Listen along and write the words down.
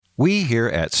We here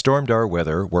at Stormdar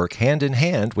Weather work hand in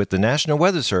hand with the National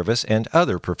Weather Service and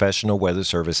other professional weather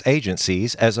service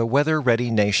agencies as a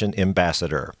weather-ready nation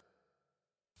ambassador.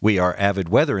 We are avid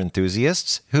weather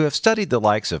enthusiasts who have studied the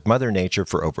likes of Mother Nature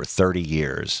for over 30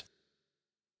 years.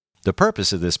 The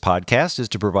purpose of this podcast is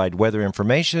to provide weather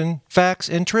information, facts,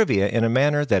 and trivia in a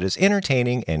manner that is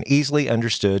entertaining and easily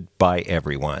understood by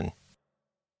everyone.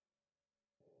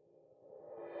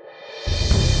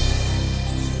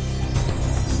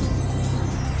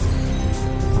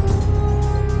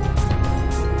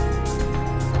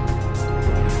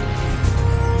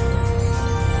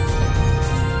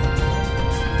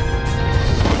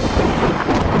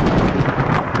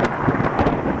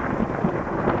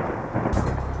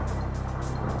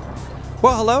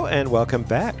 Well, hello, and welcome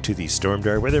back to the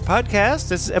Stormdar Weather Podcast.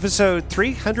 This is episode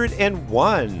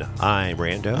 301. I'm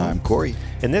Rando. I'm Corey.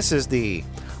 And this is the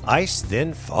Ice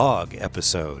Then Fog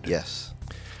episode. Yes.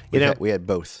 We had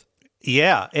both.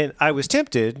 Yeah, and I was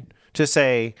tempted to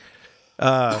say,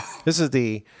 this is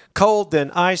the cold, then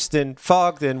ice, then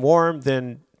fog, then warm,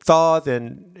 then thaw,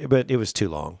 but it was too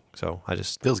long, so I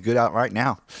just... Feels good out right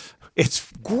now.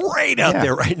 It's great out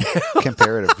there right now.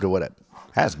 Comparative to what it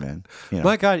has been. You know.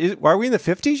 My God, are we in the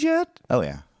 50s yet? Oh,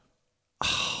 yeah.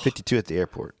 52 at the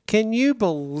airport. Can you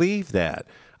believe that?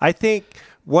 I think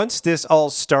once this all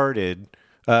started,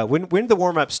 when did the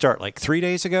warm-up start? Like 3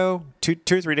 days ago? Two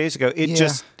or 3 days ago? It's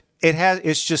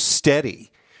just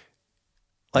steady.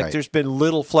 Like There's been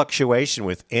little fluctuation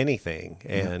with anything.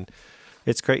 And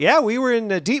it's great. Yeah, we were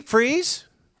in a deep freeze.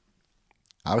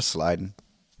 I was sliding.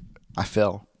 I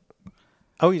fell.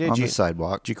 Oh, you did? On the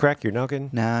sidewalk. Did you crack your noggin?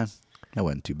 Nah. That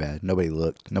wasn't too bad. Nobody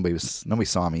looked. Nobody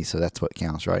saw me, so that's what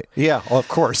counts, right? Yeah, well, of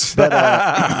course. But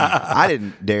I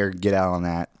didn't dare get out on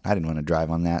that. I didn't want to drive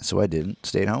on that, so I didn't.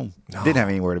 Stayed home. No. Didn't have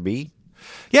anywhere to be.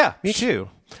 Yeah, me too.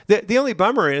 The only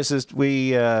bummer is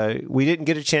we didn't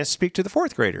get a chance to speak to the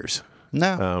fourth graders.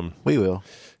 No, we will.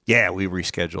 Yeah, we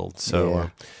rescheduled. So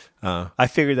I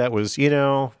figured that was,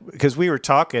 because we were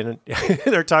talking,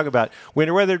 they're talking about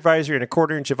winter weather advisory and a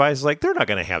quarter-inch of ice. Like, they're not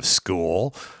going to have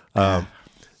school.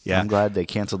 Yeah, I'm glad they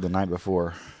canceled the night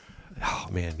before. Oh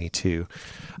man, me too.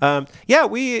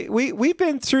 We've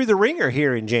been through the ringer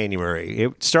here in January.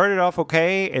 It started off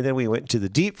okay, and then we went to the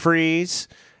deep freeze,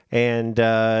 and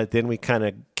then we kind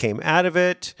of came out of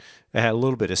it. It had a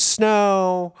little bit of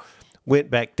snow,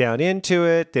 went back down into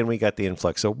it. Then we got the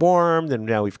influx of warm. Then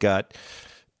now we've got,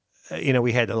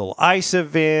 we had a little ice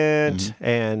event,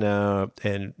 and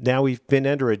now we've been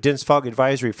under a dense fog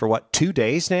advisory for 2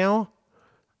 days now.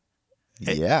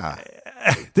 Yeah.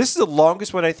 This is the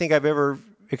longest one I think I've ever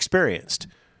experienced.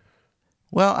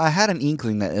 Well, I had an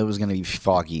inkling that it was going to be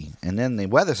foggy, and then the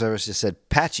weather service just said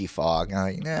patchy fog. And I'm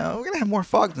like, no, we're going to have more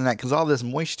fog than that because all this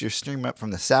moisture streaming up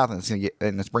from the south,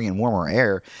 and it's bringing warmer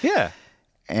air. Yeah.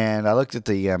 And I looked at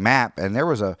the map, and there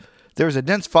was a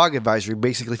dense fog advisory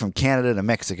basically from Canada to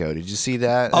Mexico. Did you see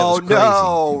that? Oh, was crazy.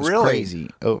 No, it was really? Crazy.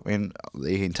 Oh, and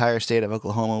the entire state of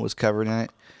Oklahoma was covered in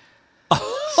it.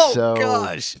 Oh, so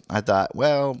gosh. I thought,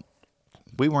 well,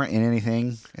 we weren't in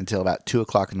anything until about 2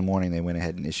 o'clock in the morning. They went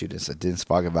ahead and issued us a dense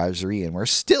fog advisory, and we're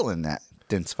still in that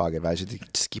dense fog advisory. They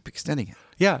just keep extending it.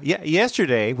 Yeah.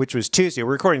 Yesterday, which was Tuesday,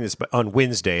 we're recording this on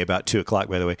Wednesday about 2 o'clock,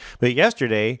 by the way. But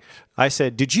yesterday, I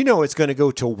said, did you know it's going to go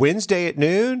till Wednesday at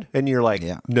noon? And you're like,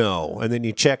 no. And then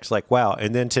you checked, like, wow.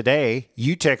 And then today,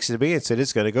 you texted me and said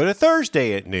it's going to go to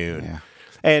Thursday at noon. Yeah.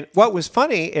 And what was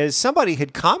funny is somebody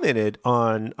had commented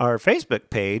on our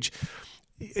Facebook page,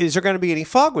 is there going to be any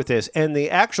fog with this? And the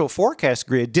actual forecast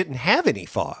grid didn't have any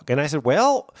fog. And I said,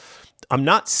 well, I'm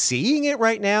not seeing it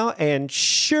right now. And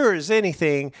sure as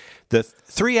anything,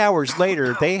 3 hours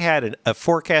later, they had a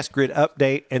forecast grid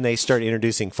update and they started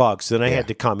introducing fog. So then I had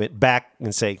to comment back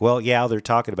and say, well, yeah, they're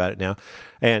talking about it now.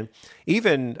 And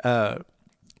even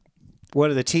one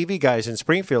of the TV guys in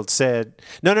Springfield said,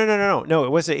 no,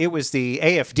 it was the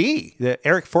AFD, the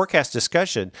Eric Forecast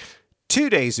Discussion, 2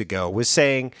 days ago was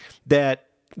saying that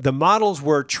the models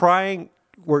were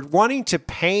wanting to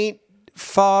paint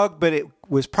fog, but it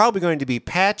was probably going to be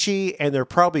patchy, and they're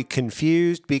probably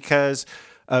confused because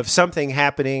of something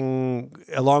happening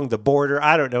along the border.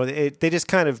 I don't know. They just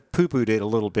kind of poo-pooed it a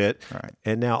little bit. Right.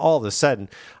 And now all of a sudden,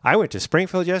 I went to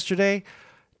Springfield yesterday.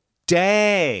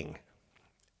 Dang.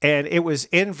 And it was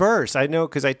inverse. I know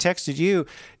because I texted you.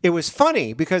 It was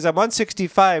funny because I'm on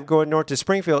 65 going north to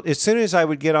Springfield. As soon as I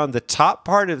would get on the top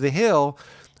part of the hill,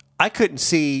 I couldn't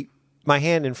see my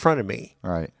hand in front of me.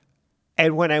 Right.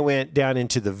 And when I went down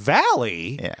into the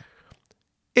valley,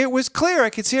 it was clear.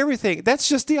 I could see everything. That's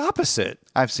just the opposite.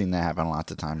 I've seen that happen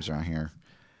lots of times around here.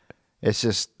 It's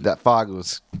just that fog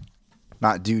was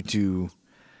not due to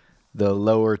the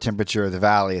lower temperature of the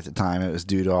valley at the time. It was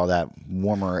due to all that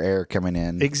warmer air coming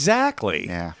in. Exactly.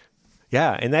 Yeah.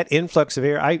 Yeah, and that influx of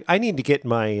air. I need to get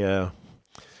my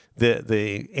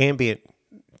the ambient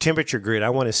temperature grid. I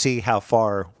want to see how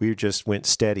far we just went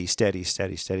steady.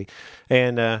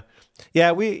 And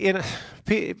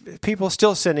people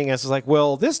still sending us like,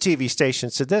 well, this TV station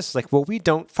said this. Like, well, we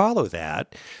don't follow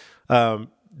that.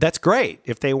 That's great.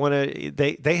 If they want to,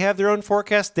 they have their own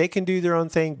forecast. They can do their own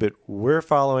thing, but we're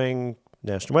following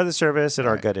National Weather Service and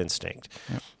our gut instinct.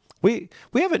 Yep. We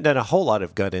haven't done a whole lot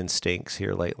of gut instincts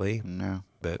here lately. No.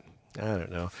 But I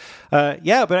don't know.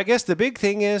 But I guess the big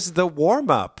thing is the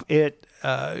warm up.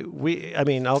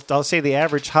 I'll say the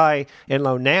average high and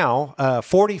low now,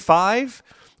 45.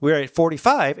 We're at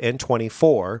 45 and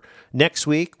 24. Next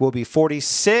week will be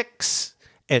 46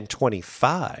 and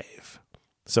 25.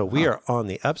 So we are on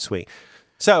the upswing.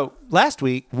 So last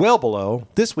week, well below.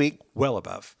 This week, well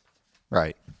above.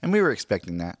 Right. And we were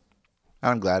expecting that.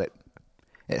 I'm glad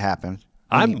it happened.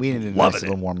 We needed a nice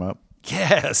little warm up.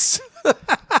 Yes.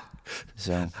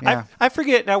 So yeah. I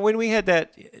forget now when we had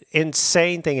that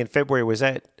insane thing in February. Was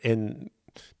that in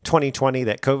 2020?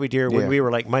 That COVID year when we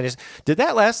were like minus? Did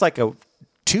that last like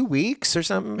 2 weeks or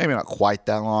something? Maybe not quite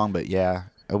that long, but yeah,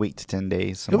 a week to 10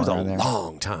 days. It was a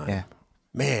long time. Yeah,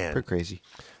 man, pretty crazy.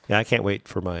 Yeah, I can't wait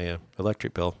for my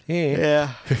electric bill.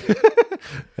 Yeah.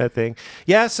 That thing.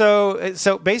 Yeah,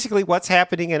 so basically what's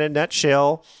happening in a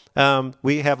nutshell,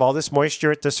 we have all this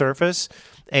moisture at the surface,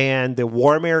 and the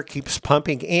warm air keeps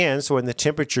pumping in, so when the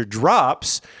temperature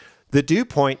drops, the dew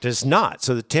point does not.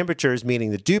 So the temperature is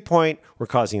meeting the dew point. We're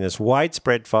causing this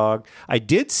widespread fog. I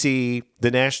did see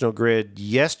the national grid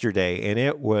yesterday, and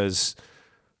it was...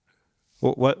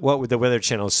 What would the Weather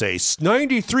Channel say?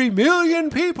 93 million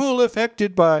people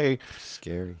affected by...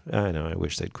 Scary. I know. I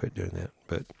wish they'd quit doing that,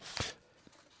 but...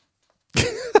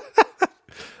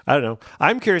 I don't know.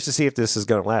 I'm curious to see if this is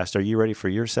going to last. Are you ready for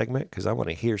your segment? Because I want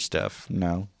to hear stuff.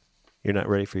 No. You're not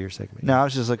ready for your segment? No, I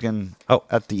was just looking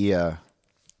at the...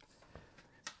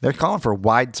 they're calling for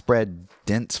widespread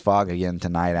dense fog again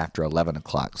tonight after 11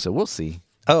 o'clock. So we'll see.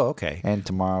 Oh, okay. And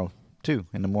tomorrow, too,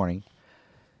 in the morning.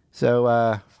 So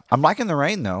I'm liking the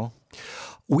rain, though.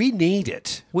 We need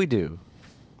it. We do.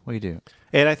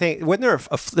 And I think when there's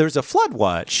a flood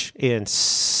watch in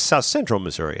south central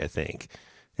Missouri, I think.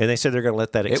 And they said they're going to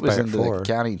let that expire. It was in the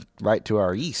county right to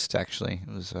our east, actually.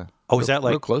 It was is that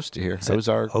like real close to here?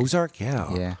 Ozark,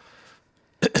 yeah.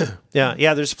 Yeah.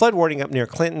 Yeah, there's flood warning up near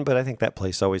Clinton, but I think that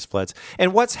place always floods.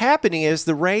 And what's happening is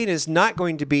the rain is not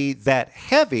going to be that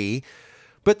heavy,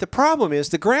 but the problem is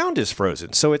the ground is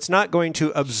frozen. So it's not going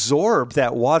to absorb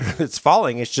that water that's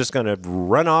falling. It's just going to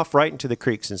run off right into the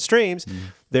creeks and streams.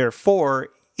 Therefore,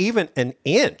 even an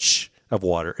inch of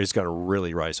water is going to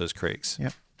really rise those creeks.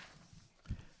 Yep.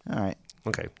 All right.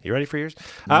 Okay. You ready for yours?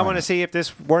 I want to see if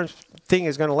this warm thing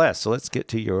is going to last. So let's get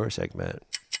to your segment.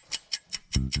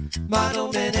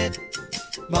 Model Minute.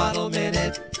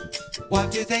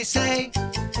 What do they say?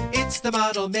 It's the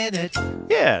Model Minute.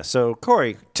 Yeah, so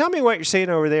Corey, tell me what you're seeing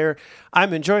over there.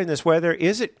 I'm enjoying this weather.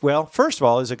 First of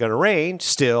all, is it going to rain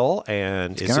still?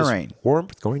 And it's going to rain.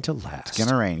 Warmth going to last? It's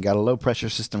going to rain. Got a low pressure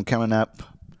system coming up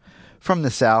from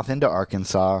the south into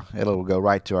Arkansas. It'll go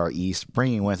right to our east,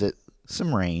 bringing with it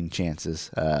some rain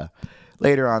chances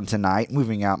later on tonight,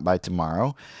 moving out by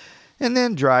tomorrow. And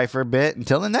then dry for a bit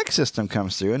until the next system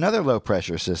comes through. Another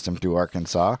low-pressure system through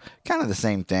Arkansas. Kind of the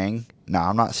same thing. Now,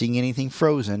 I'm not seeing anything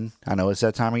frozen. I know it's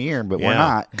that time of year, but we're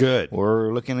not. Good.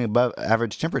 We're looking above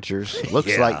average temperatures,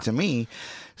 looks like to me.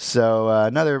 So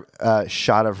another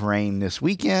shot of rain this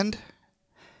weekend.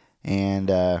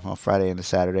 And, Friday into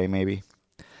Saturday maybe.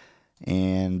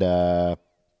 And, man,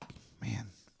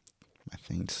 my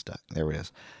thing's stuck. There it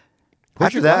is.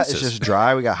 After that, it's just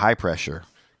dry. We got high pressure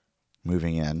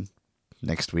moving in.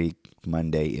 Next week,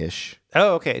 Monday-ish.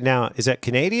 Oh, okay. Now, is that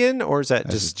Canadian or is that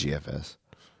just GFS?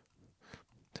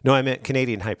 No, I meant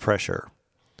Canadian high pressure.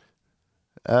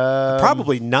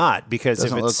 Probably not because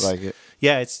doesn't look like it.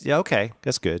 Yeah, it's okay.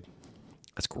 That's good.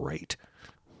 That's great.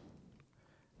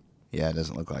 Yeah, it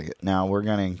doesn't look like it. Now we're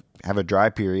going to have a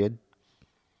dry period.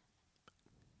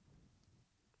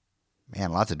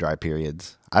 Man, lots of dry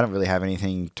periods. I don't really have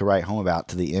anything to write home about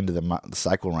to the end of the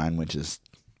cycle run, which is.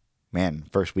 Man,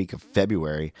 first week of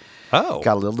February. Oh.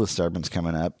 Got a little disturbance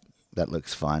coming up. That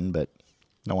looks fun, but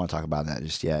don't want to talk about that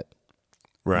just yet.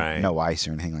 Right. No ice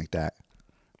or anything like that.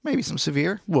 Maybe some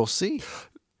severe. We'll see.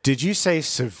 Did you say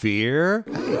severe?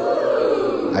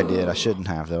 I did. I shouldn't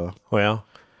have, though. Well,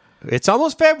 it's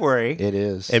almost February. It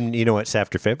is. And you know what's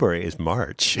after February is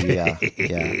March. Yeah.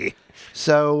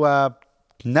 So,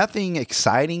 Nothing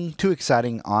exciting, too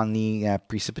exciting on the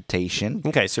precipitation.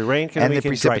 Okay, so rain can And make the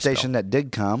it dry precipitation spell. that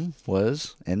did come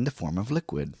was in the form of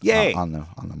liquid. Yay. On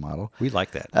the model. We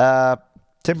like that.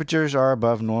 Temperatures are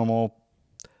above normal.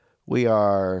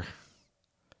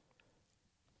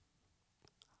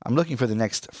 I'm looking for the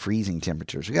next freezing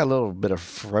temperatures. We got a little bit of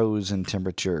frozen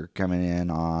temperature coming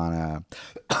in on.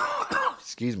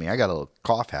 Excuse me, I got a little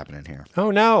cough happening here.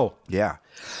 Oh, no. Yeah.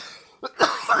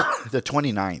 The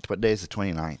 29th. What day is the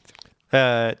 29th?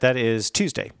 That is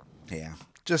Tuesday. Yeah.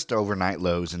 Just overnight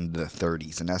lows in the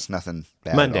 30s, and that's nothing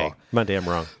bad Monday. at all. Monday, I'm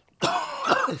wrong.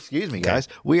 Excuse me, guys.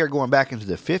 We are going back into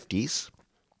the 50s.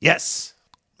 Yes.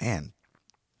 Man,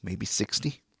 maybe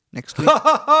 60 next week.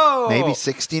 Maybe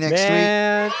 60 next week.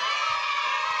 Man.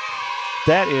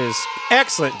 That is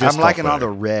excellent. I'm liking all the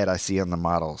red I see on the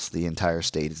models. The entire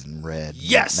state is in red.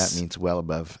 Yes. That means well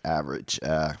above average.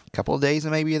 A couple of days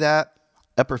maybe of that.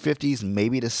 Upper 50s,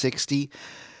 maybe to 60.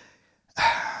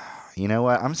 You know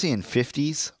what? I'm seeing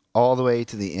 50s all the way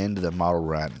to the end of the model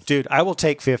run. Dude, I will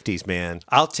take 50s, man.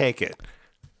 I'll take it.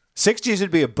 60s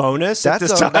would be a bonus at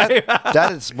this time.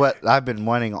 That is what I've been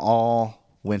wanting all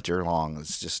winter long.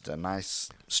 It's just a nice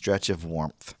stretch of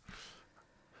warmth.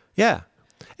 Yeah.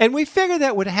 And we figured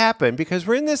that would happen because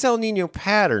we're in this El Nino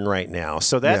pattern right now.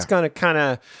 So that's going to kind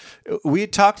of, we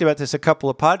had talked about this a couple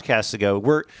of podcasts ago.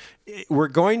 We're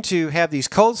going to have these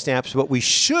cold snaps, but we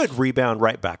should rebound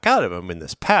right back out of them in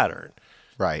this pattern.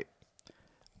 Right.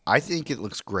 I think it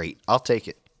looks great. I'll take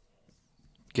it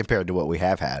compared to what we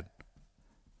have had.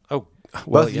 Oh,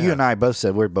 well, both you and I both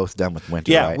said we're both done with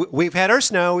winter, yeah, right? we've had our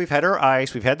snow, we've had our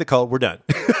ice, we've had the cold, we're done.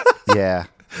 Yeah.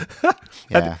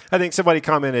 Yeah. I think somebody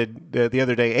commented the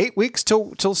other day, 8 weeks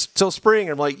till spring.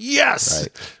 I'm like, yes,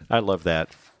 Right. I love that.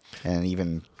 And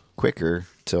even quicker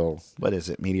till, what is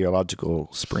it, meteorological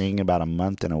spring, about a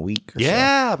month and a week or so.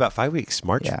 Yeah, about 5 weeks,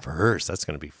 March 1st. That's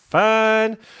going to be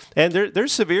fun. And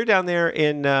there's severe down there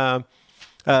in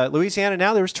Louisiana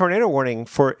now. There was tornado warning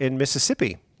in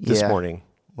Mississippi this morning.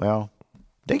 Well,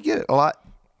 they get it a lot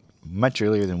much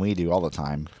earlier than we do all the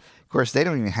time. Of course, they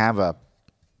don't even have a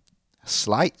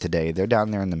slight today. They're down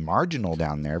there in the marginal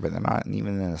down there, but they're not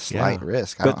even in a slight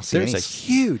risk. I don't see there's any. a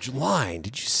huge line.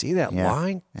 Did you see that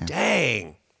line? Yeah.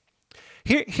 Dang.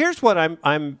 Here's what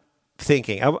I'm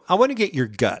thinking. I want to get your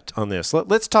gut on this.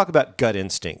 Let's talk about gut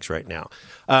instincts right now.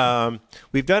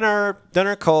 We've done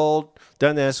our cold,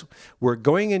 done this.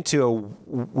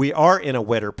 We are in a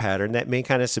wetter pattern that may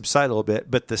kind of subside a little bit,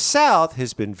 but the South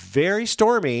has been very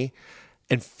stormy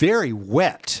and very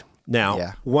wet.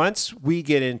 Now, once we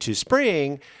get into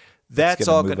spring, that's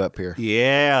all going to move up here.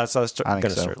 Yeah, it's going to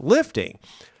start lifting.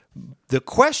 The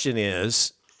question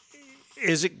is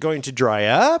it going to dry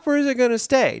up or is it going to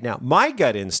stay? Now, my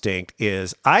gut instinct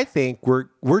is I think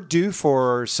we're due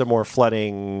for some more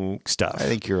stuff. I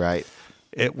think you're right.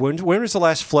 When was the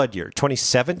last flood year?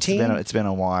 2017? It's been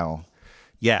a while.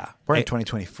 Yeah. We're in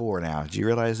 2024 now. Did you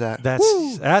realize that?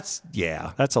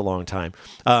 That's a long time.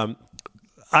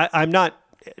 I'm not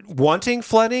wanting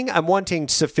flooding. I'm wanting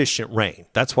sufficient rain.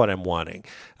 That's what I'm wanting.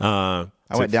 I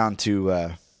went down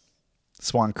to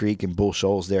Swan Creek and Bull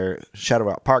Shoals there, Shadow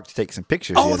Rock Park, to take some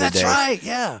pictures the other day. Oh, that's right,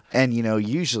 yeah. And,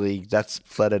 usually that's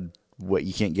flooded what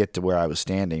you can't get to where I was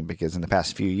standing because in the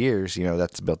past few years,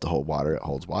 that's built to hold water. It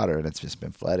holds water, and it's just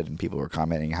been flooded. And people were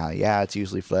commenting how, it's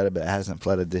usually flooded, but it hasn't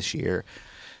flooded this year.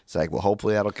 It's like, well,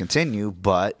 hopefully that'll continue,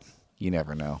 but you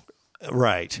never know.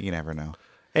 Right. You never know.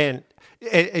 And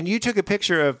you took a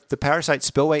picture of the Parasite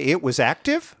spillway. It was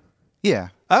active? Yeah.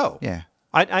 Oh. Yeah.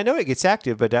 I know it gets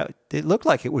active, but it looked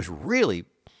like it was really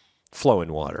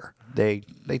flowing water. They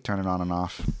turn it on and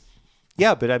off.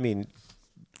 Yeah, but I mean,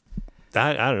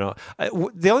 I don't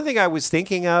know. The only thing I was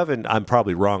thinking of, and I'm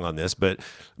probably wrong on this, but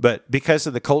because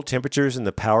of the cold temperatures and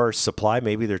the power supply,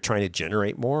 maybe they're trying to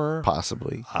generate more.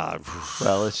 Possibly.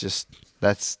 Well, it's just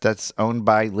that's owned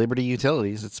by Liberty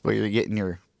Utilities. It's where you're getting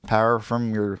your power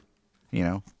from your,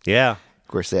 Yeah.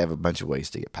 Of course, they have a bunch of ways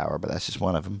to get power, but that's just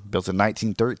one of them. Built in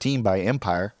 1913 by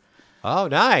Empire. Oh,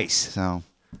 nice. So,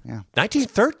 yeah.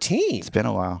 1913? It's been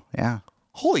a while, yeah.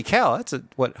 Holy cow, that's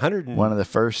 100 one of the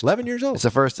first 11 years old. It's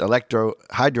the first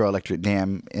hydroelectric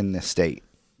dam in the state.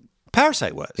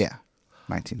 Parasite was? Yeah,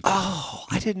 1913. Oh,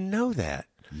 I didn't know that.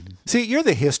 Mm-hmm. See, you're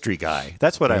the history guy.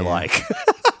 That's what I like.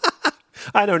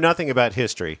 I know nothing about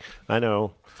history. I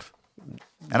know.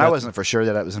 And I wasn't for sure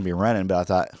that it was going to be running, but I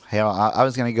thought, hell, I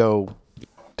was going to go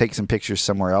take some pictures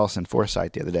somewhere else in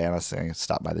Forsyth the other day, and I was going to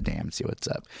stop by the dam and see what's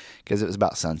up because it was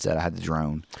about sunset. I had the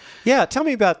drone. Yeah, tell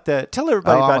me about that. Tell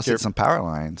everybody I about almost hit some power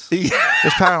lines. There's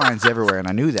power lines everywhere, and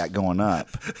I knew that going up.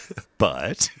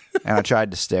 But and I tried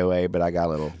to stay away, but I got a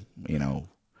little,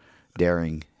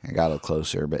 daring I got a little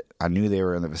closer, but I knew they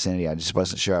were in the vicinity. I just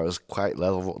wasn't sure I was quite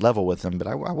level with them, but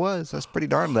I was. I was pretty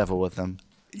darn level with them.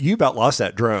 You about lost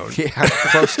that drone. Yeah,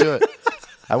 close to it.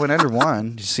 I went under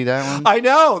one. Did you see that one? I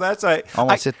know. That's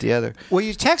Almost hit the other. Well,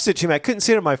 you texted it to me. I couldn't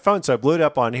see it on my phone, so I blew it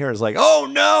up on here. I was like, oh,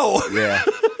 no. Yeah.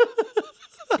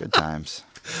 Good times.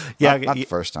 Yeah, Not the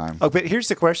first time. Oh, but here's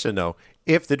the question, though.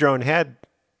 If the drone had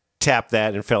tapped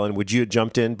that and fell in, would you have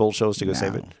jumped in, bull shows, to go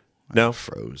save it? No? I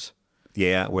froze.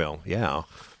 Yeah, well, yeah.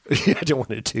 I don't want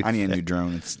to do I need that. a new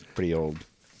drone. It's pretty old.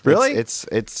 Really? It's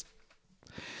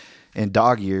in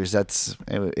dog years.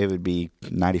 It would be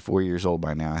 94 years old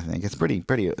by now. I think it's pretty.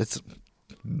 It's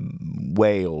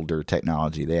way older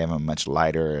technology. They have them much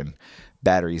lighter and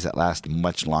batteries that last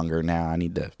much longer now. I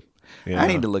need to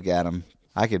look at them.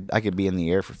 I could be in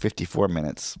the air for 54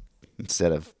 minutes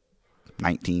instead of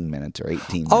 19 minutes or 18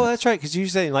 minutes. Oh, that's right, because you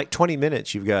say in like 20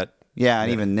 minutes you've got... Yeah,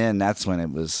 and even then, that's when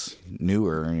it was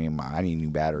newer. I mean, I need a new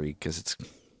battery because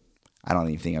I don't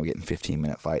even think I'm getting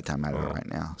 15-minute flight time out of it right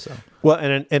now. So, well,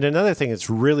 and another thing that's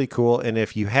really cool, and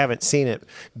if you haven't seen it,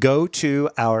 go to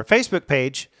our Facebook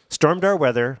page, Stormdar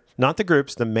Weather, not the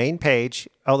groups, the main page,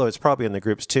 although it's probably in the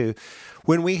groups too.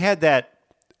 When we had that,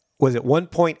 was it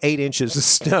 1.8 inches of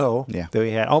snow? Yeah. That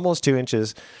we had, almost 2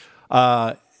 inches.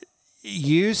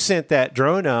 You sent that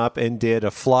drone up and did a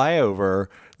flyover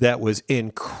that was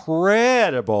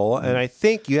incredible. And I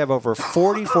think you have over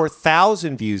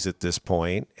 44,000 views at this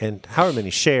point and however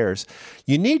many shares.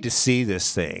 You need to see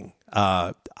this thing.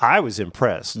 I was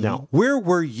impressed. Mm-hmm. Now, where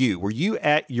were you? Were you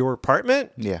at your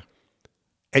apartment? Yeah.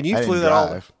 And you I flew didn't that all...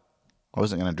 drive. I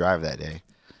wasn't going to drive that day.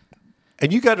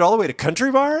 And you got it all the way to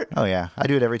Country Mart? Oh, yeah. I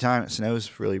do it every time it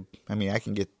snows. Really, I mean, I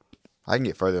can get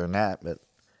further than that, but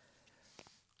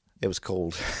it was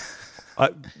cold.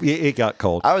 It got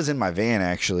cold. I was in my van,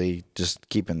 actually, just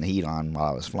keeping the heat on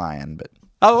while I was flying. But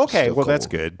oh, okay. Well, cold. that's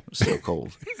good. Still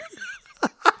cold.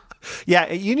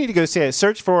 Yeah, you need to go see it.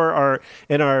 Search for our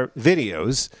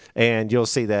videos, and you'll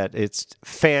see that it's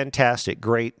fantastic.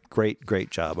 Great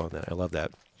job on that. I love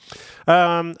that.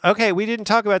 Okay, we didn't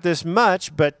talk about this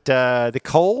much, but the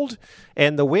cold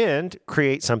and the wind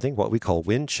create something what we call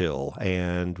wind chill,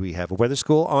 and we have a weather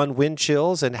school on wind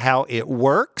chills and how it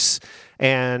works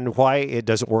and why it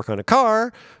doesn't work on a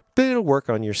car, but it'll work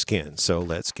on your skin. So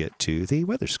let's get to the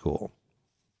weather school.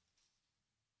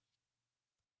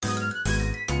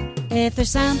 If there's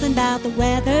something about the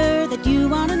weather that you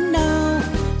want to know,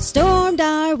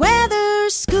 Stormdar Weather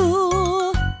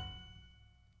School.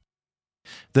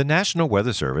 The National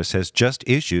Weather Service has just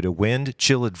issued a wind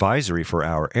chill advisory for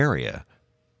our area.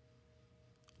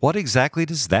 What exactly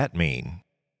does that mean?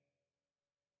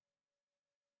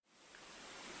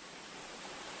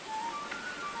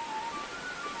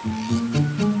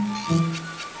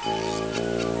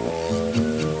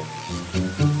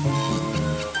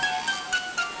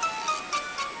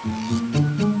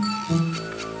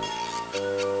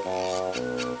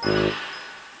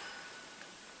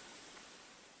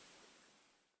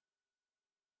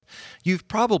 You've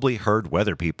probably heard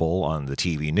weather people on the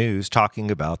TV news talking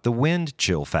about the wind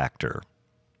chill factor.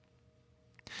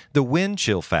 The wind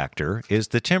chill factor is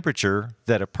the temperature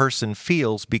that a person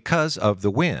feels because of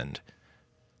the wind.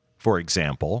 For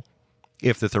example,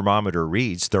 if the thermometer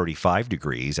reads 35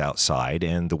 degrees outside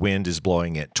and the wind is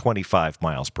blowing at 25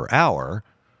 miles per hour,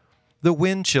 the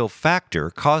wind chill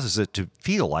factor causes it to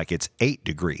feel like it's 8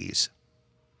 degrees.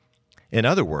 In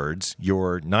other words,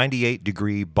 your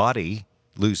 98-degree body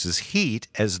loses heat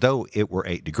as though it were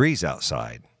 8 degrees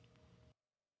outside.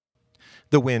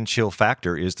 The wind chill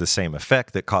factor is the same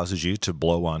effect that causes you to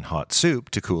blow on hot soup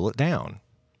to cool it down.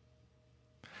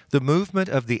 The movement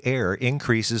of the air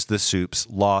increases the soup's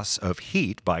loss of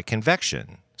heat by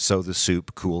convection, so the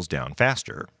soup cools down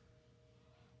faster.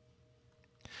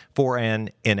 For an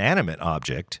inanimate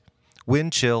object,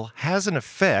 wind chill has an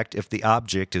effect if the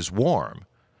object is warm.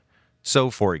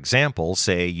 So, for example,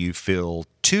 say you fill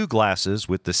 2 glasses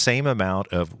with the same amount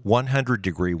of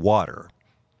 100-degree water.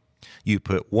 You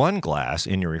put 1 glass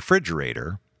in your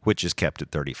refrigerator, which is kept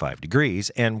at 35 degrees,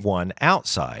 and 1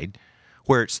 outside,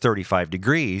 where it's 35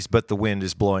 degrees, but the wind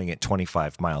is blowing at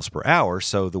 25 miles per hour,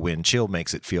 so the wind chill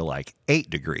makes it feel like 8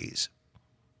 degrees.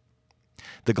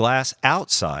 The glass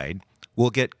outside will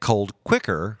get cold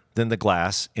quicker than the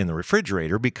glass in the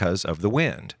refrigerator because of the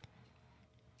wind.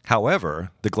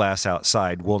 However, the glass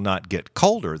outside will not get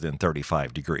colder than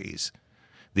 35 degrees.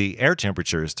 The air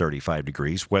temperature is 35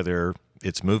 degrees whether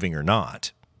it's moving or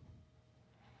not.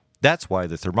 That's why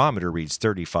the thermometer reads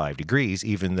 35 degrees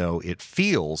even though it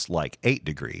feels like 8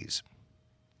 degrees.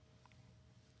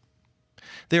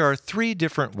 There are 3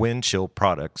 different wind chill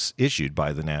products issued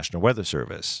by the National Weather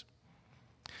Service.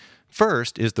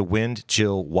 First is the wind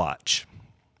chill watch.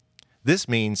 This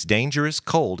means dangerous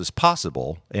cold is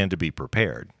possible and to be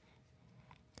prepared.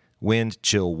 Wind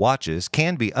chill watches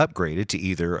can be upgraded to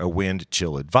either a wind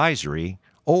chill advisory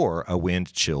or a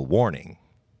wind chill warning.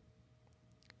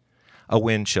 A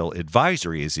wind chill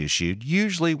advisory is issued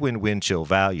usually when wind chill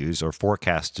values are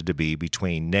forecasted to be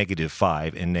between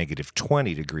 -5 and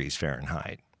 -20 degrees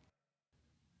Fahrenheit.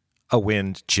 A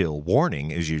wind chill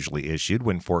warning is usually issued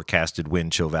when forecasted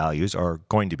wind chill values are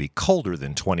going to be colder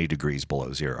than 20 degrees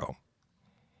below zero.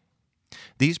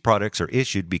 These products are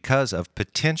issued because of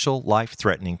potential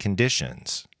life-threatening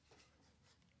conditions.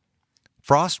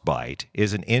 Frostbite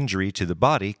is an injury to the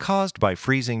body caused by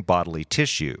freezing bodily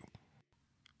tissue.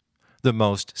 The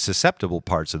most susceptible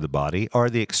parts of the body are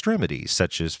the extremities,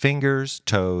 such as fingers,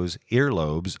 toes,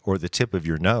 earlobes, or the tip of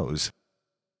your nose.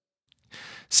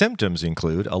 Symptoms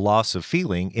include a loss of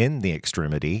feeling in the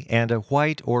extremity and a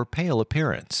white or pale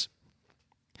appearance.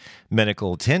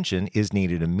 Medical attention is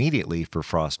needed immediately for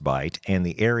frostbite, and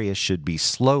the area should be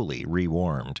slowly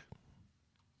rewarmed.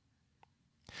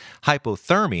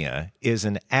 Hypothermia is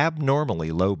an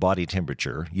abnormally low body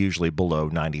temperature, usually below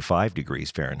 95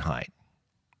 degrees Fahrenheit.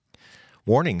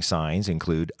 Warning signs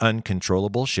include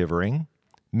uncontrollable shivering,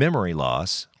 memory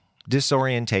loss,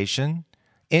 disorientation,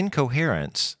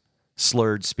 incoherence,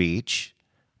 slurred speech,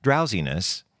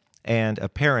 drowsiness, and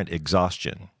apparent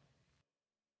exhaustion.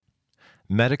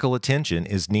 Medical attention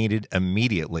is needed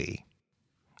immediately.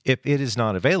 If it is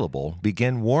not available,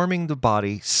 begin warming the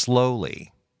body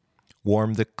slowly.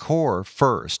 Warm the core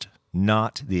first,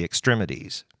 not the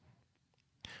extremities.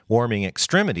 Warming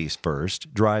extremities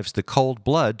first drives the cold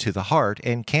blood to the heart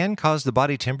and can cause the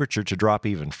body temperature to drop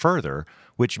even further,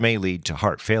 which may lead to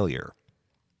heart failure.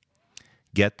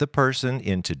 Get the person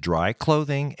into dry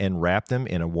clothing and wrap them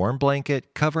in a warm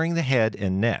blanket covering the head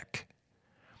and neck.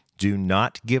 Do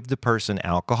not give the person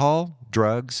alcohol,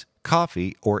 drugs,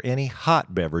 coffee, or any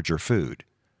hot beverage or food.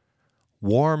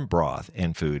 Warm broth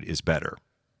and food is better.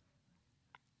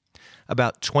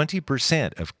 About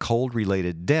 20% of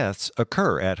cold-related deaths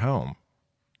occur at home.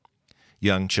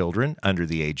 Young children under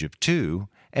the age of 2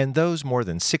 and those more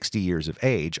than 60 years of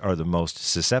age are the most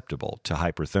susceptible to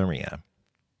hyperthermia.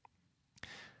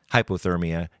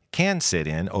 Hypothermia can set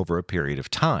in over a period of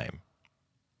time.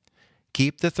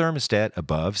 Keep the thermostat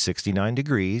above 69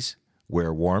 degrees,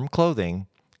 wear warm clothing,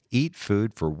 eat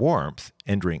food for warmth,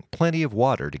 and drink plenty of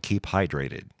water to keep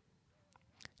hydrated.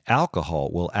 Alcohol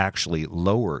will actually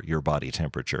lower your body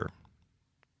temperature.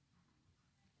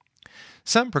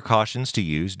 Some precautions to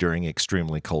use during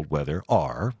extremely cold weather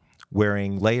are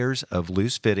wearing layers of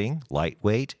loose-fitting,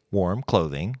 lightweight, warm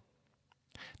clothing.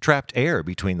 Trapped air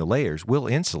between the layers will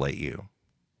insulate you.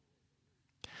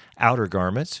 Outer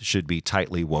garments should be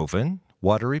tightly woven,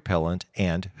 water-repellent,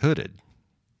 and hooded.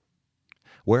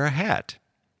 Wear a hat.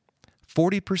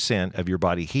 40% of your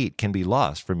body heat can be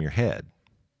lost from your head.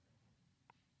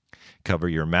 Cover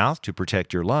your mouth to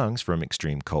protect your lungs from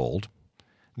extreme cold.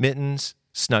 Mittens,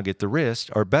 snug at the wrist,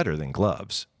 are better than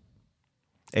gloves.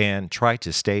 And try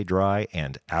to stay dry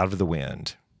and out of the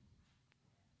wind.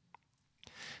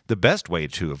 The best way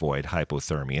to avoid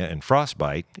hypothermia and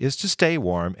frostbite is to stay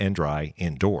warm and dry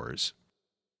indoors.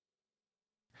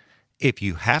 If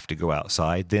you have to go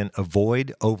outside, then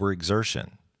avoid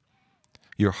overexertion.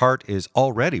 Your heart is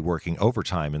already working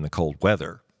overtime in the cold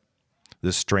weather.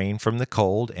 The strain from the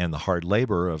cold and the hard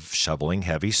labor of shoveling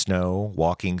heavy snow,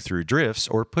 walking through drifts,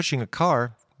 or pushing a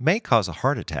car may cause a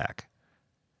heart attack.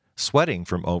 Sweating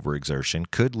from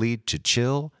overexertion could lead to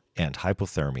chill and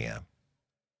hypothermia.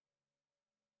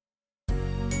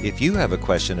 If you have a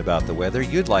question about the weather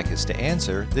you'd like us to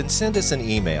answer, then send us an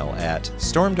email at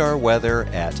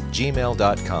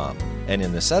stormdarweather@gmail.com and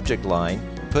in the subject line,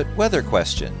 put weather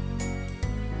question.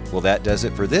 Well, that does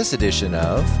it for this edition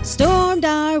of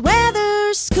Stormdar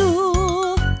Weather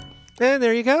School. And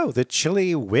there you go, the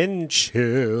chilly wind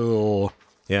chill.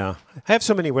 Yeah, I have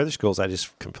so many weather schools, I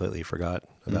just completely forgot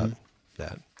about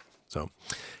that. So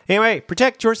anyway,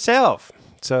 protect yourself.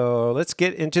 So let's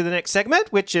get into the next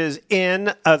segment, which is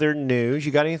In Other News.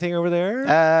 You got anything over there?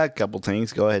 A couple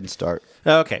things. Go ahead and start.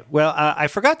 Okay. Well, I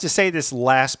forgot to say this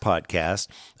last podcast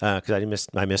because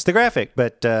I missed the graphic.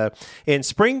 But in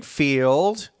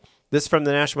Springfield, this is from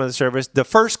the National Weather Service, the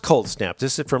first cold snap.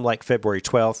 This is from like February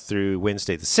 12th through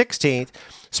Wednesday the 16th.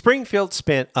 Springfield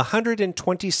spent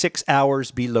 126 hours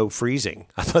below freezing.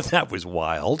 I thought that was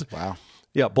wild. Wow.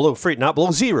 Yeah, below not below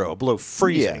zero, below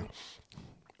freezing. Yeah.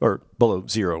 Or below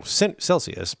 0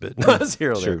 Celsius, but not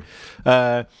zero True.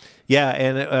 there.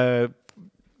 And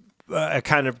I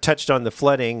kind of touched on the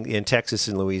flooding in Texas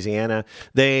and Louisiana.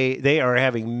 They are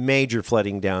having major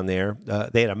flooding down there.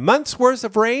 They had a month's worth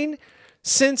of rain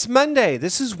since Monday.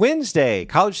 This is Wednesday.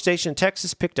 College Station,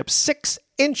 Texas picked up 6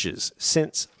 inches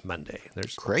since Monday.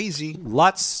 There's Crazy.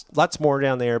 lots more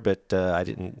down there, but I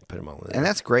didn't put them all in there. And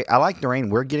that's great. I like the rain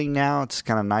we're getting now. It's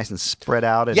kind of nice and spread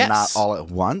out and Yes. not all at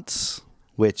once,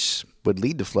 which would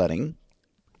lead to flooding.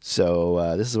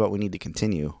 So this is what we need to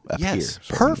continue up here. Yes,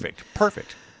 So perfect.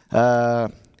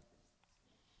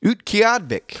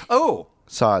 Utqiagvik Oh,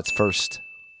 saw its first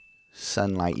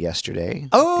sunlight yesterday.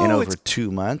 Oh, In over it's-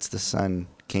 2 months, the sun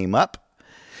came up.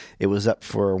 It was up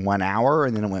for 1 hour,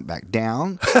 and then it went back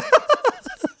down.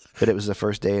 But it was the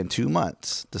first day in 2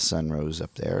 months the sun rose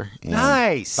up there. And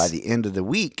Nice. By the end of the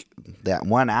week, that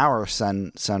 1 hour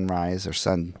sunrise or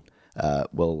sun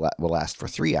will last for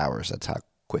 3 hours. That's how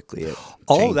quickly it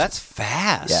changes. that's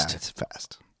fast. Yeah, it's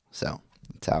fast. So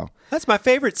that's how. That's my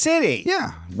favorite city.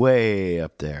 Yeah, way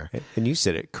up there. And you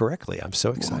said it correctly. I'm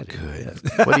so excited. Good.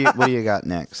 What do you got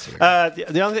next here?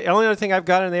 The only other thing I've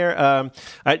got in there,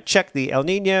 I checked the El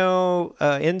Nino,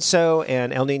 INSO,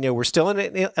 and El Nino. We're still in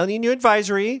an El Nino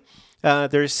advisory.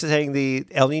 They're saying the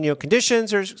El Nino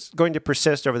conditions are going to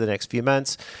persist over the next few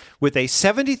months with a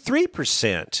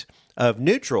 73% of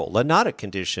neutral La Nada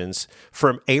conditions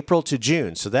from April to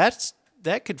June. So that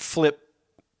could flip,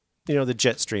 the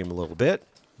jet stream a little bit.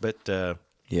 But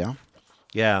Yeah.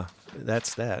 yeah,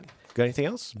 that's that. Got anything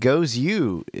else? Goes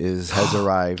U has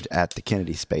arrived at the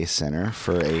Kennedy Space Center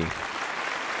for a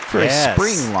Yes.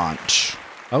 spring launch.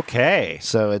 Okay.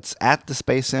 So it's at the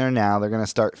Space Center now. They're going to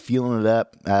start fueling it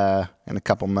up in a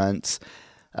couple months.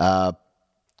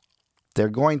 They're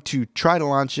going to try to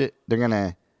launch it. They're going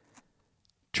to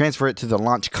transfer it to the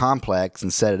launch complex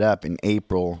and set it up in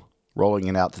April, rolling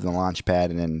it out to the launch pad.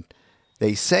 And then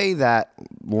they say that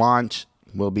launch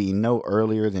will be no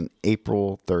earlier than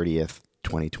April 30th,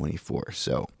 2024.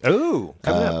 So Ooh,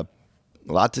 coming up.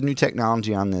 lots of new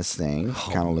technology on this thing.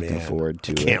 Kind of looking man. forward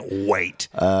to it. Can't wait.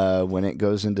 When it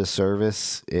goes into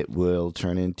service, it will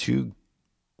turn into,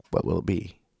 what will it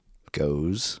be?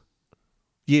 Goes.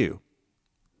 You.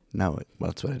 No,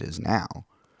 that's what it is now.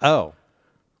 Oh.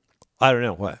 I don't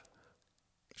know. What?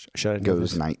 Should I know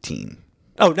Goes this? 19.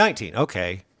 Oh, 19.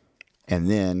 Okay. And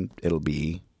then it'll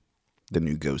be the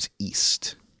new Goes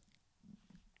East.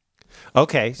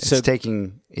 Okay. It's So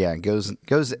taking,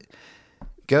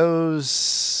 goes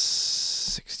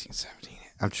 16, 17.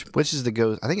 Which is the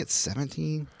Goes? I think it's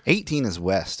 17. 18 is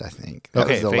West, I think. That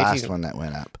Okay, was the if last 18 one that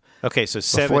went up. okay, so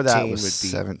 17 Before that would was be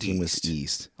 17 east. was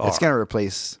East. Oh. It's going to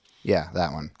replace,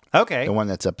 that one. Okay. The one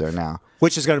that's up there now.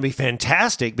 Which is going to be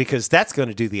fantastic because that's going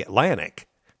to do the Atlantic.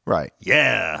 Right.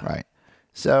 Yeah. Right.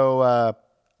 So,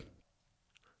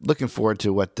 looking forward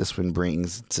to what this one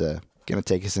brings. It's going to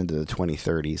take us into the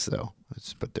 2030s, though.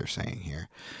 That's what they're saying here.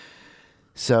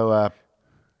 So,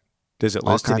 Does it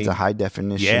all list kinds any? of high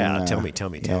definition. Yeah, tell me.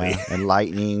 And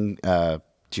lightning,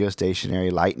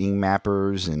 geostationary lightning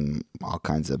mappers, and all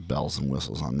kinds of bells and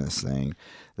whistles on this thing.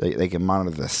 They can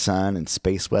monitor the sun and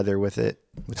space weather with it,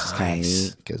 which is kind of Nice.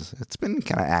 neat because it's been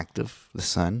kind of active, the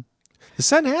sun. The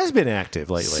sun has been active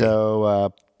lately.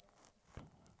 So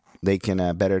they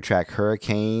can better track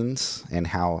hurricanes and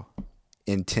how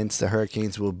intense the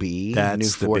hurricanes will be. That's New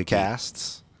the biggie.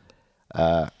 forecasts.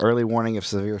 Early warning of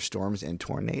severe storms and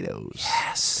tornadoes.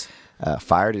 yes.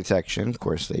 Fire detection. Of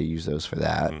course, they use those for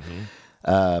that.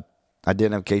 Mm-hmm.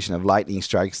 Identification of lightning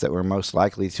strikes that were most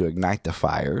likely to ignite the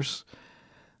fires.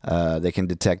 They can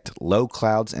detect low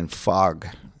clouds and fog.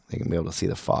 They can be able to see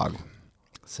the fog.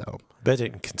 So, Bet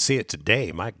it can see it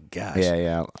today. My gosh.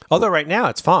 yeah. Although right now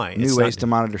it's fine. New It's ways not- to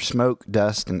monitor smoke,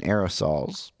 dust, and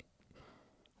aerosols.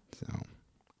 So,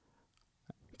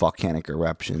 volcanic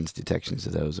eruptions, detections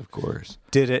of those, of course.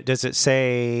 Does it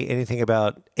say anything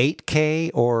about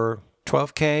 8K or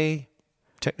 12K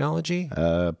technology?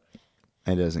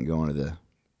 It doesn't go into the.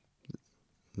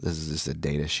 This is just a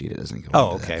data sheet. It doesn't go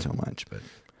Oh, into okay. that so much, but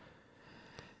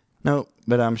no.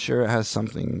 But I'm sure it has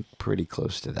something pretty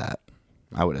close to that.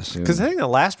 I would assume. Because I think the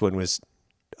last one was,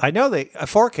 I know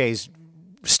 4K is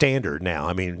standard now.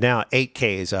 I mean, now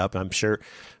 8K is up. I'm sure.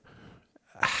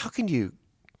 How can you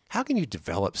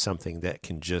develop something that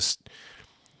can just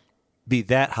be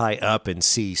that high up and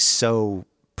see so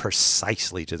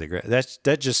precisely to the ground?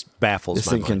 That just baffles this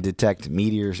my thing can mind. detect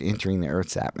meteors entering the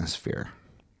Earth's atmosphere.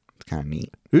 It's kind of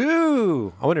neat.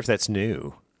 Ooh, I wonder if that's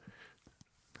new.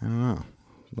 I don't know.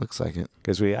 Looks like it.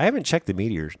 Because I haven't checked the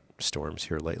meteor storms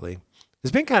here lately.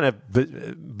 It's been kind of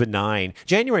benign.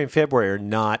 January and February are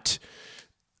not,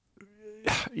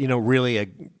 really a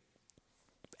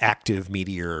active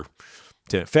meteor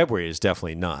February is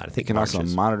definitely not. I You think can March also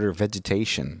is. monitor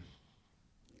vegetation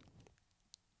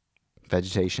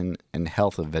and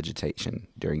health of vegetation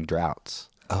during droughts.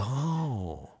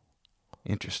 Oh,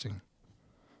 Interesting.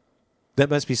 that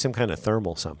must be some kind of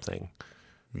thermal something.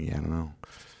 Yeah, I don't know.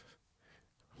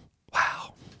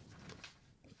 Wow.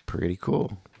 Pretty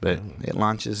cool. But it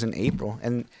launches in April,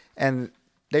 and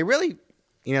they really,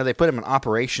 they put them in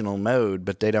operational mode,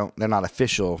 but they're not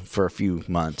official for a few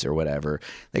months or whatever.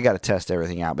 They got to test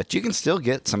everything out, but you can still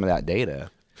get some of that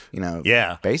data.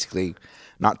 Yeah. Basically,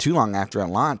 not too long after it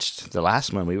launched, the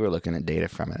last one we were looking at data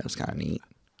from it. It was kind of neat.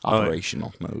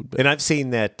 Operational mode. But And I've seen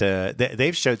that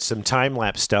they've showed some time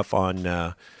lapse stuff on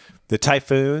the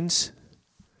typhoons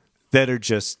that are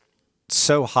just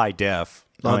so high def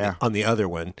on the other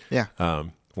one. Yeah.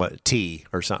 What T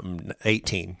or something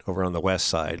 18 over on the west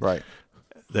side. Right.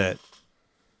 That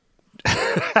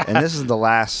And this is the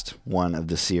last one of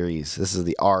the series. This is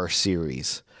the R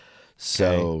series.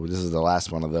 So This is the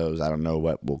last one of those. I don't know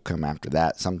what will come after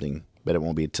that. Something, but it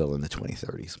won't be until in the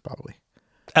 2030s probably.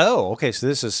 Oh, okay. So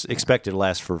this is expected to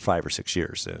last for 5 or 6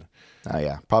 years then. Oh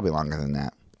yeah, probably longer than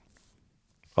that.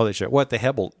 Oh, they should. What the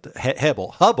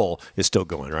Hubble is still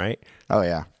going, right? Oh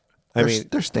yeah.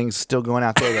 There's things still going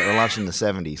out there that were launched in the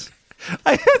 70s.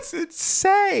 That's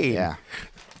insane. Yeah.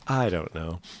 I don't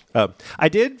know. I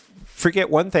did forget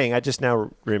one thing. I just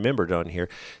now remembered on here.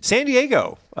 San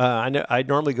Diego. I know I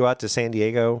normally go out to San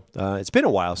Diego. It's been a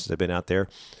while since I've been out there,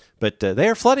 but they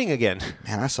are flooding again.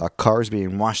 Man, I saw cars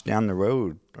being washed down the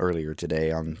road earlier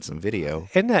today on some video.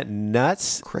 Isn't that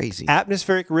nuts? Crazy.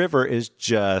 Atmospheric river is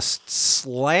just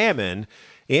slamming.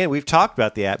 And we've talked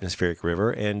about the atmospheric river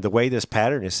and the way this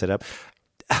pattern is set up.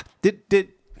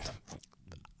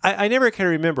 I never can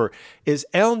remember. Is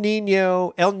El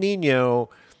Nino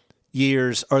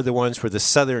years are the ones where the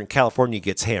Southern California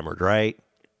gets hammered, right?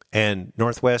 And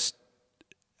Northwest.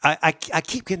 I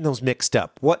keep getting those mixed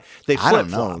up. What they flip I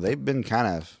don't know. They've been kind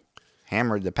of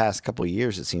hammered the past couple of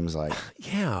years, it seems like.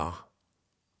 Yeah.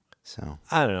 So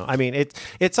I don't know. I mean,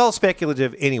 it's all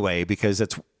speculative anyway because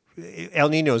El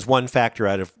Nino is one factor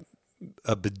out of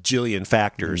a bajillion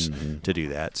factors to do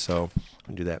that. So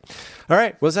we'll do that. All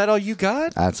right. Was that all you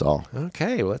got? that's all.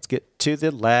 Okay. Well, let's get to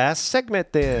the last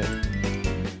segment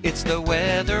then. It's the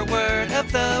weather word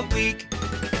of the week.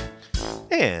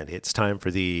 And it's time for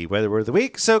the weather word of the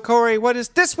week. So, Corey, what is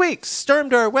this week's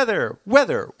Stormdar weather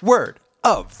word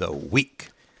of the week?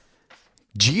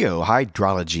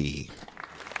 Geohydrology.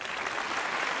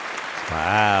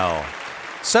 Wow.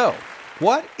 So,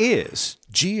 what is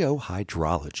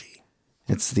geohydrology?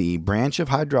 It's the branch of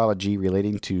hydrology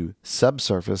relating to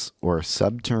subsurface or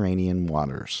subterranean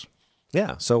waters.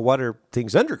 Yeah. So, what are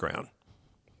things underground?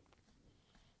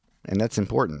 And that's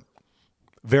important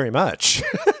Very much.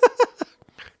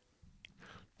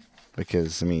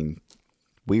 because,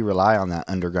 we rely on that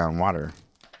underground water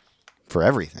for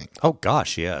everything. Oh,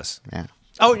 gosh, yes. Yeah.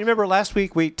 Oh, you remember last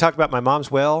week we talked about my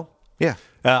mom's well? Yeah.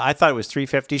 I thought it was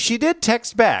 350. She did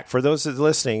text back for those that are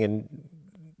listening and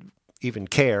even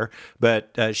care,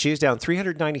 but she's down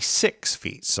 396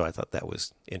 feet. So I thought that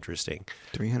was interesting.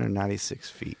 396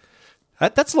 feet.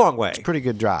 That's a long way. Pretty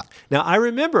good drop. Now, I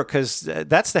remember because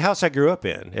that's the house I grew up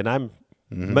in, and I'm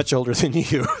much older than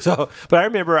you. So, but I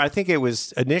remember, I think it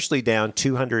was initially down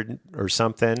 200 or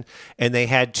something, and they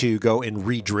had to go and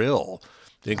re-drill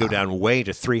and go down way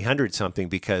to 300 something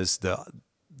because the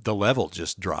level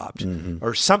just dropped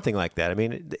or something like that. I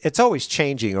mean, it's always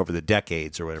changing over the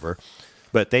decades or whatever.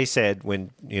 But they said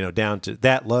when, down to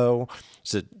that low,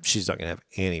 so she's not going to have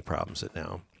any problems at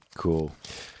now. Cool.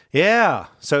 Yeah.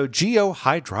 So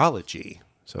geohydrology.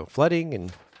 So flooding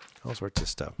and all sorts of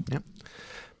stuff. Yep.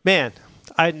 Man,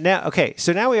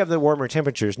 so now we have the warmer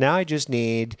temperatures. Now I just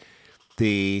need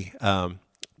the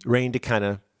rain to kind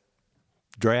of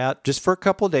dry out just for a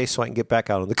couple of days so I can get back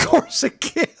out on the course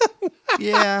again.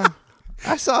 Yeah.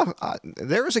 I saw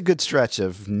there was a good stretch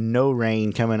of no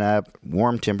rain coming up,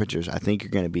 warm temperatures. I think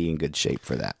you're going to be in good shape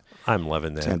for that. I'm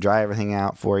loving It's going to that. dry everything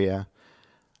out for you.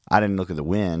 I didn't look at the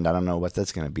wind. I don't know what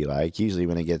that's going to be like. Usually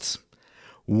when it gets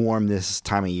warm this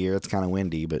time of year, it's kind of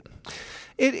windy, but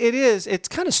It is. It's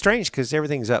kind of strange because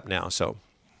everything's up now. So,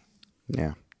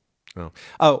 yeah.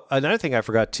 oh, another thing I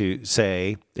forgot to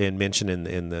say and mention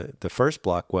in the first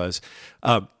block was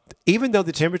even though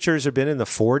the temperatures have been in the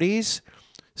 40s,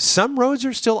 some roads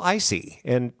are still icy,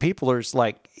 and people are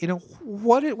like,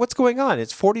 what's going on?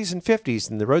 It's 40s and 50s,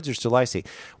 and the roads are still icy.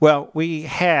 Well, we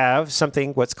have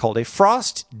what's called a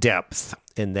frost depth,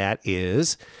 and that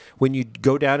is when you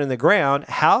go down in the ground,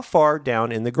 how far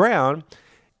down in the ground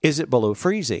is it below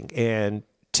freezing? And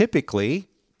typically,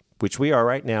 which we are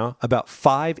right now, about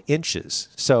 5 inches.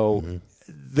 So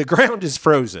the ground is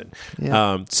frozen.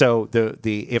 Yeah. So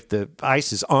if the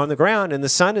ice is on the ground and the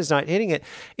sun is not hitting it,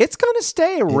 it's going to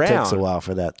stay around. It takes a while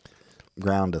for that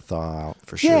ground to thaw out,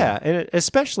 for sure. Yeah, and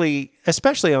especially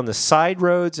on the side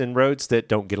roads and roads that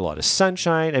don't get a lot of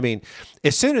sunshine. I mean,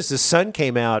 as soon as the sun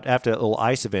came out after that little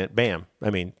ice event, bam! I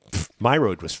mean, my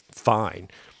road was fine,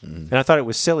 and I thought it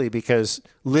was silly because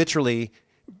literally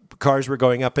cars were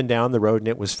going up and down the road and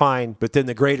it was fine. But then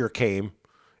the grader came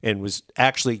and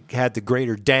had the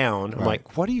grader down. I'm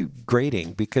like, what are you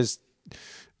grading? Because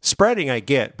spreading I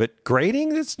get, but grading,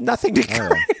 there's nothing to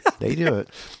grade. They do it.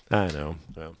 I know.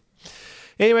 Well.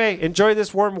 Anyway, enjoy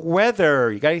this warm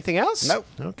weather. You got anything else? Nope.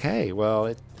 Okay, well,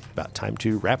 it's about time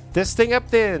to wrap this thing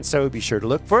up then. So be sure to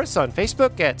look for us on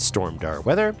Facebook at Stormdar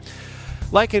Weather.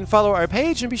 Like and follow our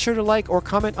page, and be sure to like or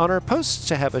comment on our posts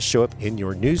to have us show up in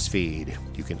your newsfeed.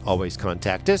 You can always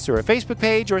contact us through our Facebook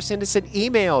page or send us an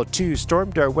email to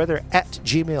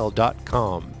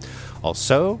stormdarweather@gmail.com.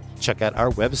 Also, check out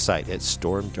our website at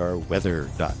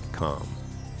stormdarweather.com.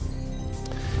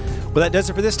 Well, that does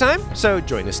it for this time, so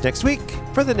join us next week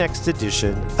for the next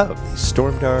edition of the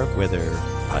Stormdar Weather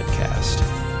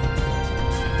Podcast.